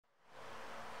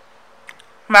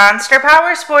Monster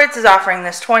Powersports is offering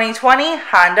this 2020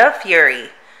 Honda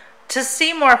Fury. To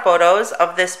see more photos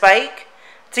of this bike,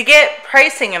 to get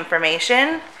pricing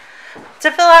information, to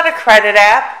fill out a credit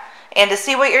app, and to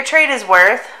see what your trade is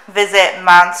worth, visit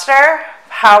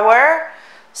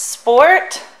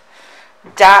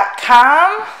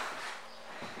monsterpowersport.com.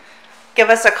 Give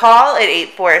us a call at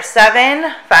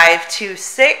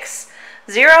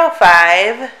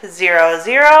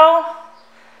 847-526-0500.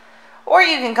 Or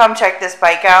you can come check this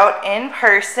bike out in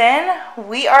person.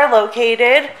 We are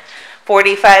located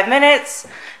 45 minutes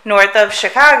north of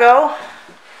Chicago,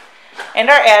 and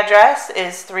our address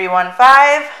is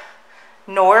 315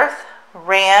 North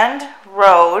Rand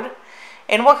Road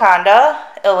in Wauconda,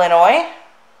 Illinois.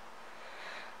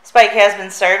 This bike has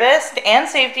been serviced and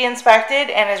safety inspected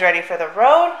and is ready for the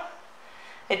road.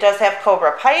 It does have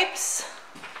Cobra pipes.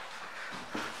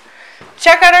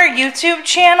 Check out our YouTube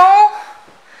channel.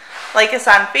 Like us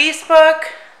on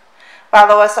Facebook,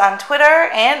 follow us on Twitter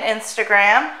and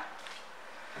Instagram.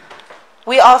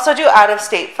 We also do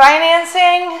out-of-state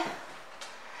financing,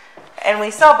 and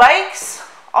we sell bikes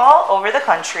all over the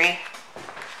country.